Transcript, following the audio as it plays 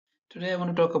Today I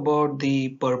want to talk about the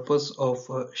purpose of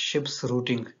ship's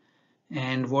routing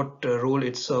and what role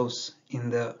it serves in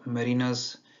the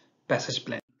mariner's passage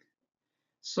plan.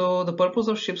 So the purpose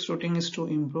of ship's routing is to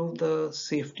improve the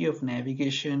safety of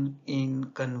navigation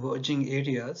in converging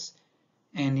areas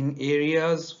and in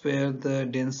areas where the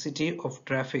density of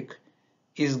traffic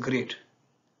is great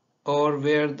or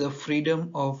where the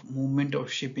freedom of movement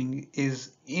of shipping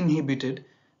is inhibited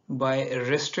by a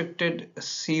restricted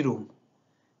sea room,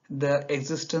 the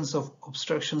existence of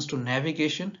obstructions to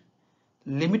navigation,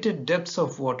 limited depths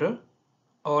of water,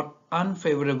 or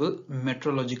unfavorable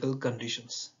meteorological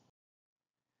conditions.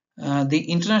 The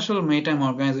International Maritime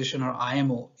Organization, or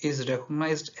IMO, is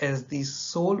recognized as the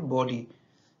sole body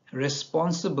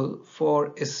responsible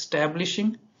for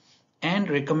establishing and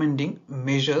recommending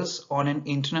measures on an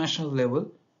international level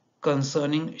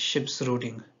concerning ships'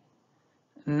 routing.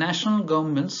 National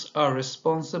governments are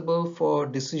responsible for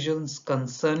decisions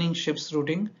concerning ships'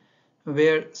 routing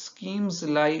where schemes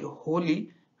lie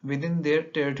wholly within their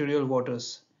territorial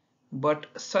waters, but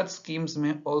such schemes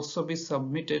may also be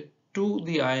submitted to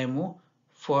the IMO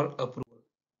for approval.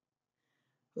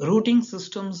 Routing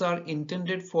systems are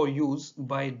intended for use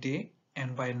by day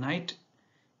and by night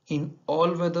in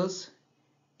all weathers,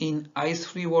 in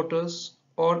ice-free waters,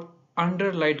 or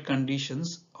under light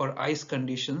conditions or ice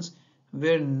conditions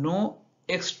where no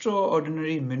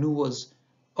extraordinary maneuvers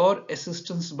or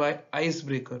assistance by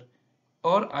icebreaker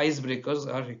or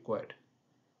icebreakers are required.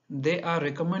 They are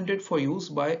recommended for use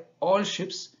by all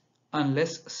ships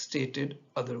unless stated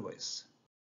otherwise.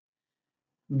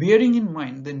 Bearing in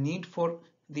mind the need for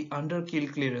the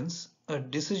under-keel clearance, a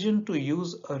decision to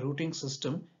use a routing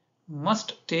system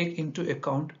must take into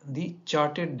account the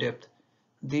charted depth,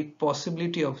 the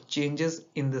possibility of changes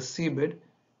in the seabed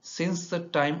since the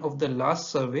time of the last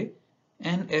survey,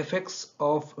 and effects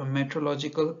of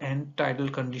meteorological and tidal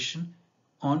condition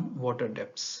on water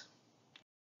depths.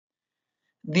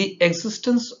 The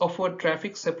existence of a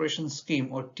traffic separation scheme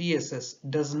or TSS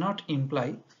does not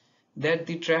imply that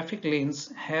the traffic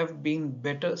lanes have been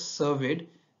better surveyed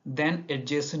than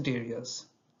adjacent areas,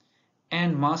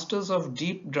 and masters of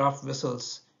deep draft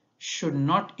vessels should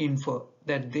not infer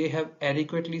that they have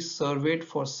adequately surveyed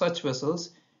for such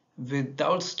vessels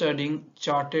without studying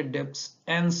charted depths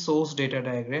and source data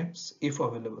diagrams if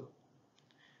available.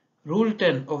 Rule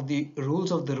 10 of the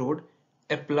Rules of the Road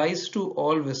applies to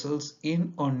all vessels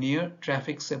in or near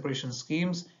traffic separation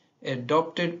schemes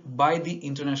adopted by the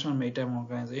International Maritime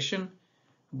Organization,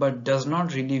 but does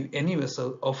not relieve any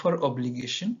vessel of her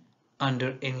obligation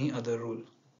under any other rule.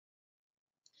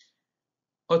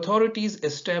 Authorities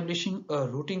establishing a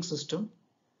routing system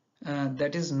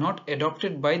that is not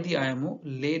adopted by the IMO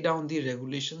lay down the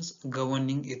regulations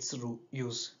governing its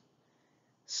use.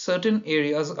 Certain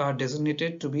areas are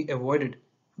designated to be avoided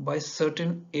by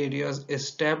certain areas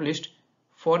established,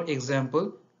 for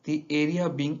example, the area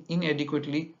being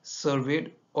inadequately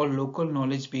surveyed or local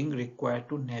knowledge being required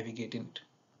to navigate in it.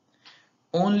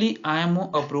 Only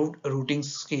IMO approved routing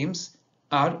schemes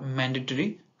are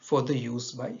mandatory for the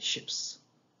use by ships.